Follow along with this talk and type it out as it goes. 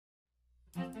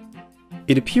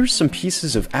It appears some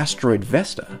pieces of asteroid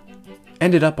Vesta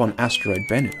ended up on asteroid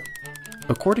Bennu.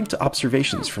 According to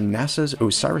observations from NASA's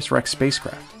OSIRIS-REx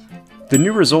spacecraft, the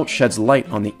new result sheds light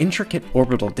on the intricate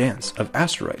orbital dance of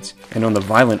asteroids and on the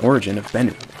violent origin of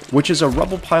Bennu, which is a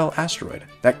rubble pile asteroid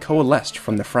that coalesced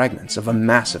from the fragments of a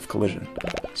massive collision.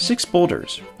 6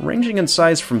 boulders, ranging in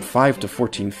size from 5 to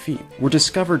 14 feet, were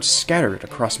discovered scattered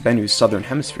across Bennu's southern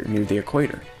hemisphere near the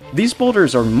equator. These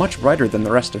boulders are much brighter than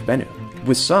the rest of Bennu,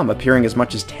 with some appearing as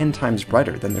much as 10 times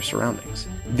brighter than their surroundings.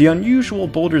 The unusual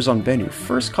boulders on Bennu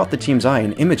first caught the team's eye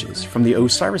in images from the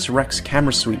OSIRIS-REx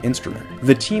camera suite instrument.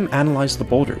 The team analyzed the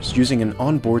boulders using an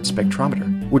onboard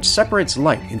spectrometer, which separates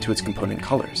light into its component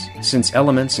colors. Since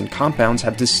elements and compounds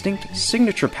have distinct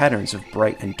signature patterns of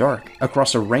bright and dark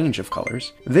across a range of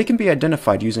colors, they can be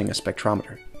identified using a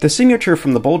spectrometer. The signature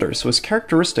from the boulders was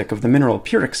characteristic of the mineral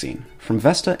pyroxene from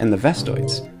Vesta and the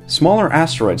Vestoids, smaller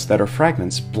asteroids that are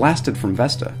fragments blasted from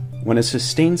Vesta when it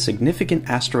sustained significant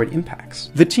asteroid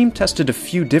impacts. The team tested a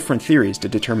few different theories to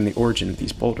determine the origin of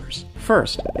these boulders.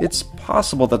 First, it's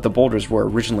possible that the boulders were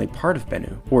originally part of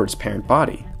Bennu, or its parent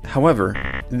body.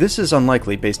 However, this is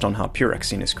unlikely based on how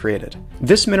pyroxene is created.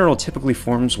 This mineral typically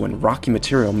forms when rocky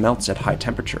material melts at high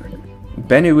temperature.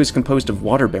 Bennu is composed of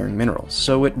water-bearing minerals,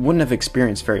 so it wouldn't have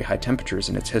experienced very high temperatures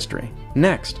in its history.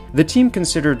 Next, the team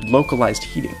considered localized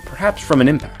heating, perhaps from an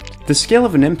impact. The scale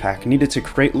of an impact needed to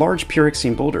create large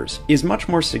pyroxene boulders is much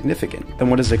more significant than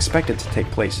what is expected to take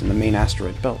place in the main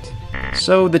asteroid belt.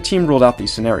 So the team ruled out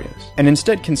these scenarios, and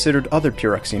instead considered other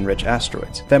pyroxene-rich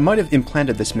asteroids that might have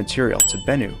implanted this material to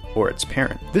Bennu or its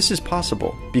parent. This is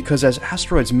possible because as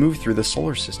asteroids move through the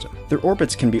solar system, their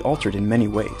orbits can be altered in many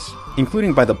ways,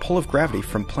 including by the pull of gravity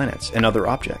from planets and other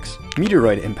objects,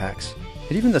 meteoroid impacts,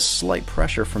 and even the slight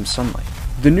pressure from sunlight.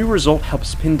 The new result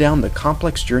helps pin down the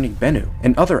complex journey Bennu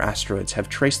and other asteroids have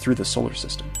traced through the solar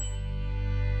system.